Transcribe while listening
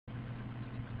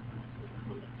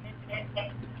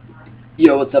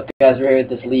Yo, what's up guys, we're here with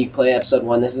this League Play Episode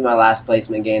 1. This is my last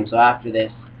placement game, so after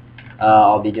this,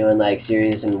 I'll be doing like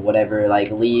series and whatever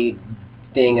like league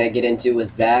thing I get into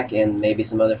with Zach and maybe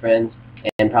some other friends,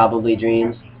 and probably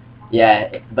Dreams.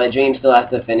 Yeah, but Dreams still has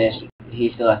to finish,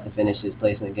 he still has to finish his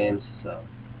placement games, so,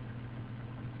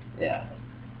 yeah.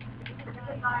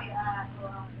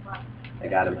 I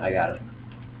got him.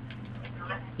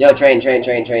 Yo, train.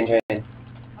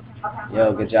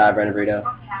 Yo, good job, Brennan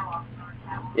Burrito.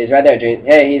 He's right there, Dream.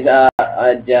 Hey, he's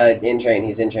in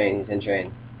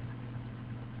train.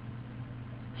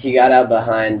 He got out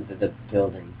behind the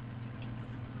building.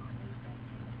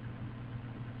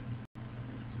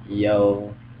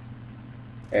 Yo.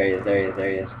 There he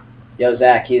is. Yo,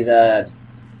 Zach, he's A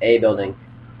building.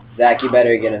 Zach, you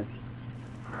better get him.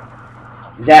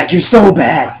 Zach, you're so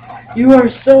bad! You are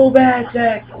so bad,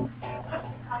 Zach!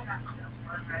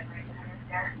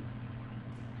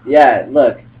 Yeah,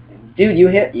 look. Dude, you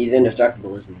hit. He's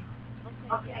indestructible, isn't he?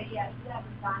 Okay, yeah,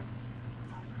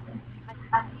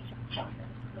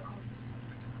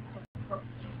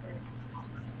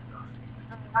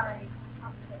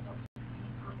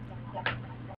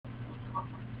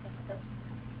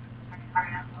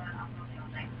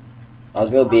 I'll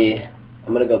go B.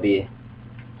 I'm gonna go B.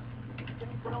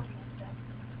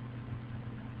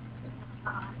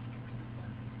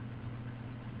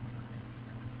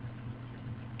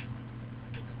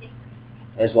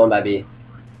 There's one by B.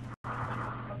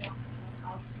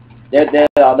 They're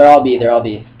all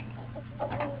B.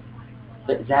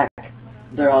 Zach,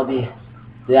 they're all B.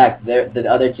 Zach, the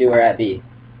other two are at B.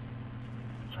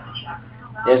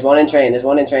 There's one in train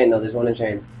though.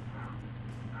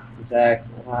 Zach,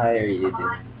 why are you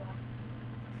doing?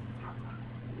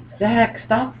 Zach,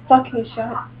 stop fucking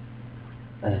shot.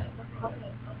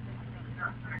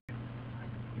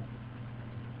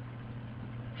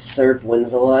 Surf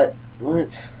wins a lot. What?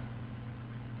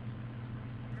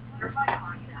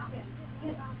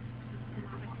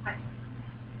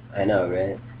 I know,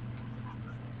 right?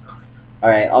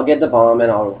 Alright, I'll get the bomb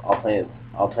and I'll plant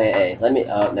A. Let me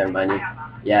never mind.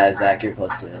 Yeah, Zach, you're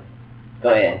close to it. Go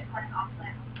A.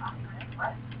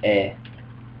 A.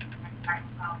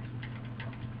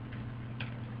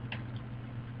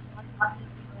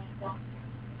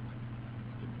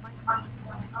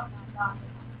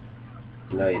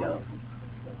 No, you don't.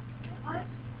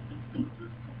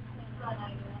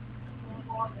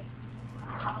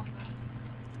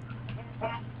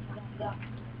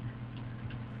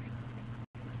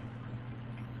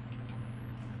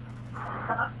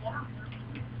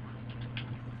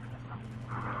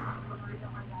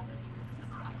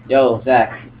 Yo,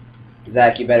 Zach,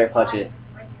 you better clutch it.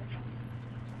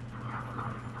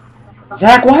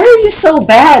 Zach, why are you so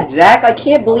bad, Zach? I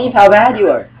can't believe how bad you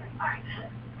are.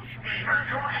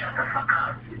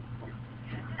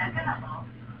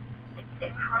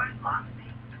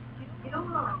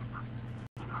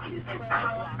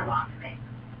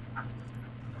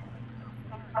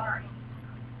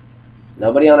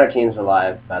 Nobody on our team's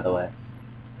alive, by the way.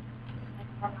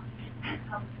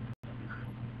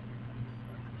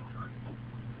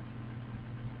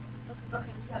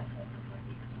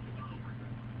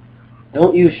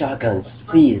 Don't use shotguns,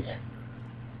 please.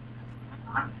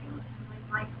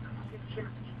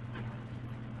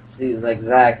 Please, like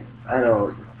Zach, I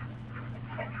don't.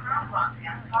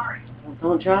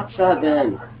 Don't drop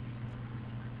shotgun.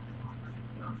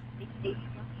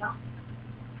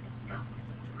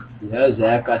 Yeah,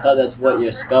 Zach, I thought that's what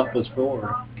your stuff was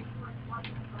for.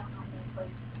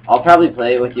 I'll probably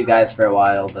play with you guys for a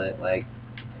while, but like,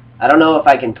 I don't know if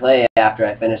I can play after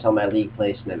I finish all my league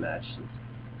placement matches.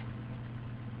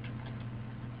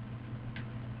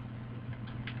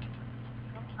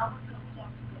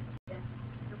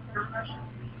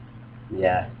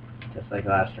 Yeah, just like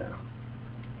last time.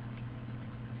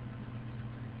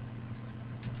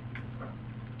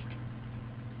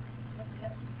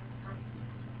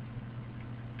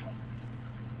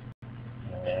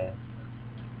 Yeah.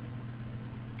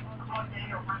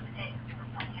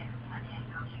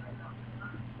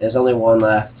 There's only one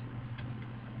left.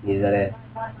 He's at it.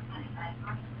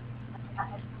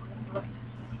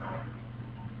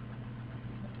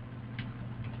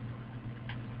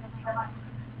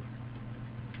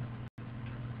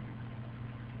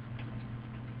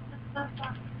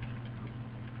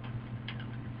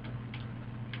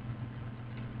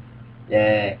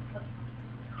 Yay.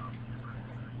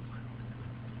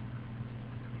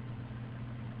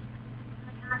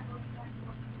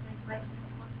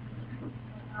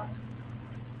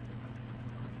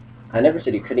 I never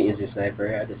said you couldn't use your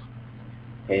sniper. I just,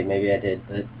 hey, maybe I did,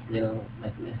 but you know,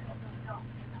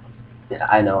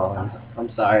 I know. I'm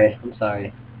sorry.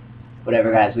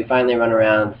 Whatever, guys. We finally run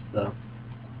around, so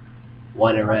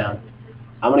one around.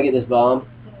 I'm gonna get this bomb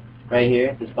right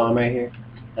here. This bomb right here.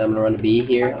 I'm gonna run a B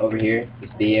here, over here, this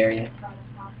B area.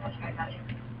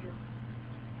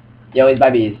 Yo, he's by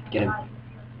B's. Get him.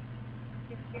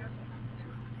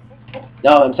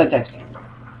 No, I'm Sentex.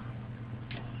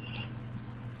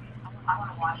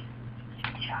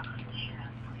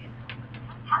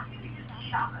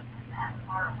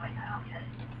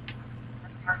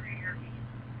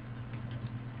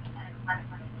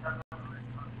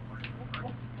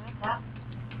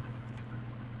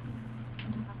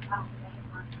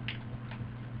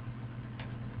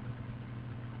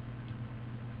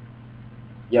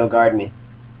 Yo, guard me.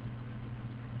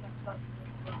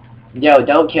 Yo,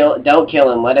 don't kill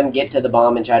him. Let him get to the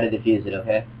bomb and try to defuse it,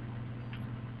 okay?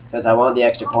 Because I want the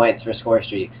extra points for score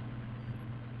streaks.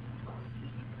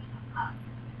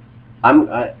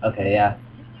 Okay, yeah.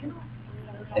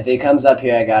 If he comes up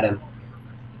here, I got him.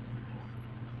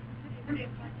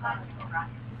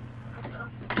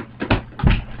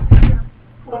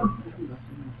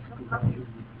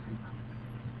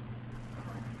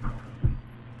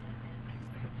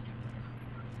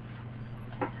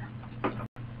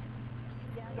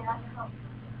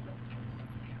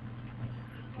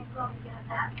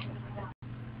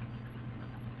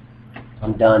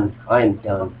 I'm done. I am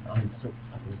done. I'm so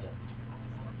fucking done.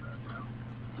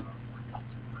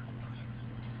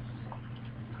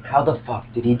 How the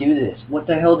fuck did he do this? What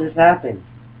the hell just happened?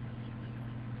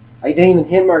 I didn't even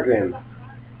hit marker him.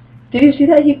 Did you see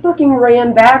that? He fucking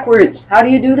ran backwards. How do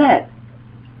you do that?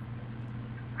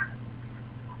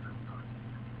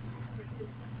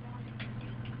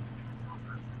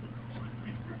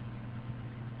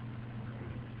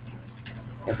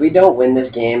 If we don't win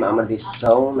this game, I'm gonna be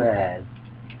so mad.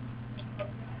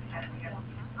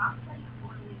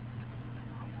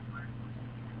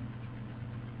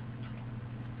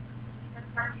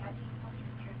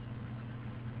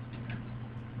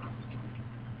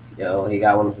 Yo, he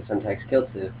got one of the Semtex kills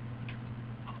too.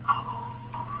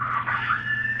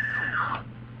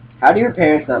 How do your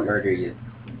parents not murder you?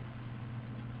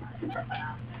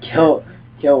 Kill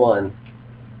one.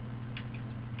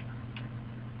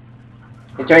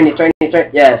 He's trying.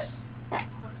 Yes.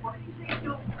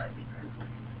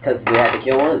 Because we had to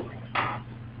kill one.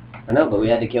 I know, but we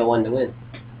had to kill one to win.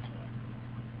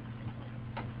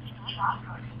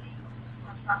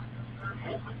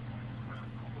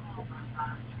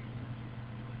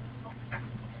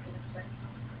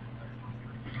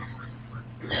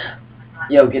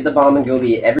 Yo, get the bomb and go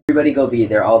B. Everybody go B.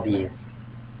 They're all B.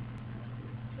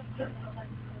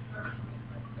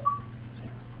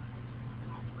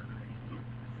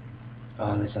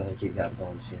 Oh, this other kid got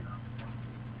bomb shit.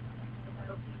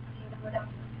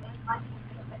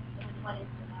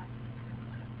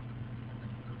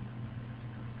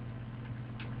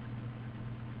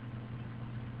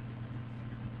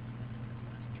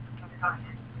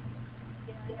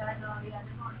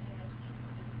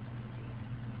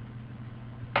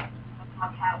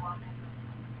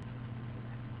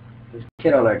 This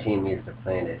kid on our team needs to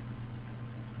plant it.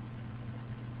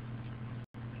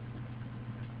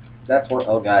 That's one.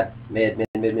 Oh god. Mid.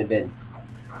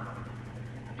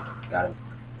 Got him.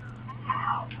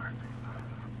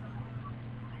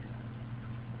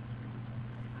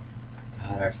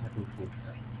 God, our fucking team.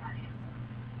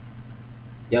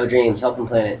 Yo, Dreams, help him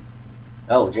plant it.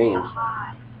 Oh, Dreams.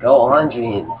 Go on,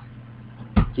 Dreams.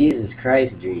 Jesus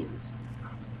Christ, Dreams.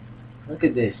 Look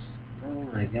at this. Oh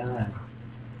my god.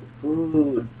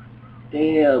 Ooh.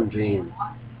 Damn, Dreams.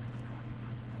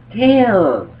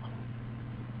 Damn!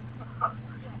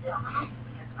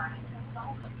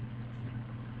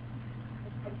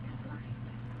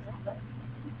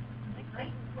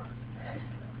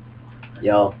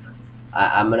 Yo,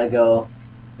 I'm gonna go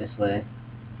this way.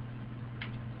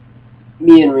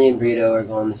 Me and Ree and Brito are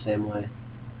going the same way.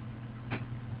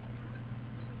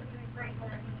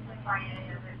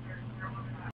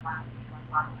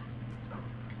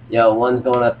 Yo, one's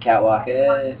going up catwalk.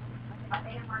 I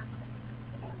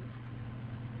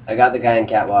got the guy in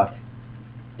catwalk.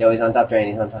 Yo, he's on top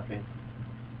train.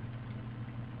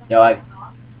 Yo, I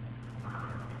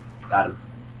got him.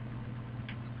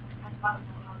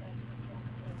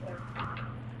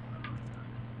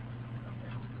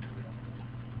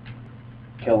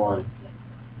 Kill one.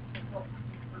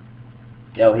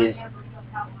 Yo, he's...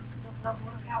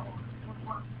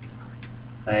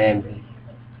 I am...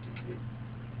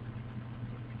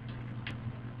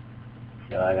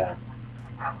 Yo, I got him.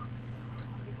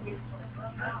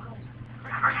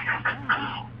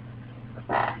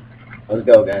 Let's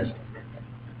go, guys.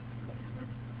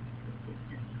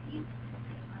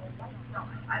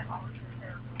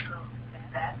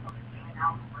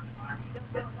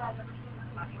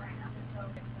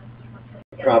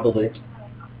 Probably.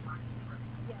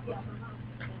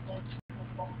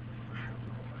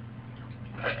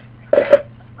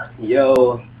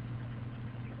 Yo,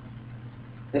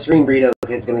 this ring burrito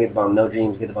kid's gonna get the bomb. No,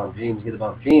 Dreams, get the bomb. Dreams, get the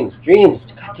bomb. Dreams, Dreams!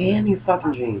 God damn you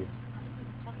fucking Dreams.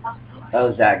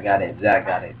 Oh, Zach got it. Zach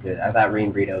got it. Good. I thought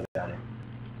ring burrito got it.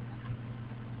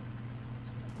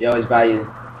 Yo, he's by you.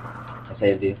 I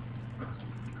saved you.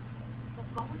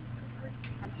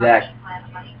 Zach.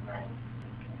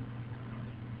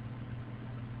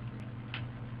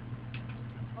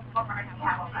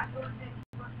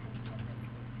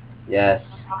 Yes.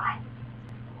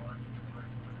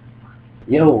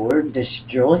 Yo, we're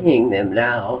destroying them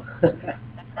now.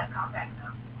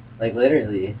 Like,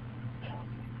 literally.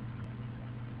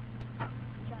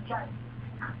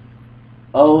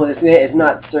 Oh, it's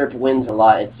not Serp wins a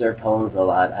lot, it's Serp owns a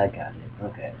lot. I got it.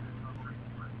 Okay.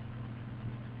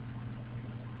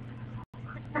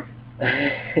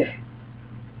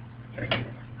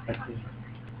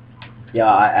 Yo,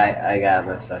 I got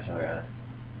my special round.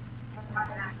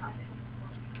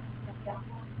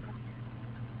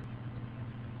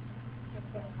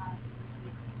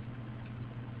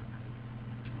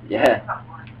 Yeah.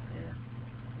 Yeah.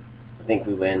 I think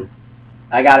we win.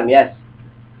 I got him, yes.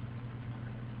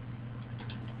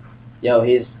 Yo,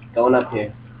 he's going up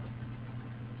here.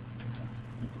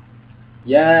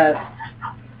 Yes.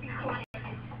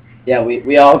 Yeah,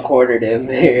 we all cornered him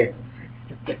here.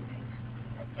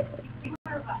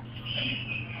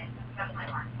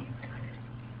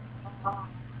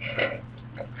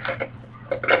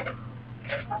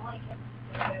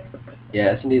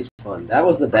 Yeah, S&D's fun. That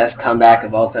was the best comeback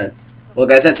of all time. Well,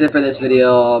 guys, that's it for this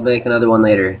video. I'll make another one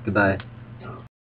later. Goodbye.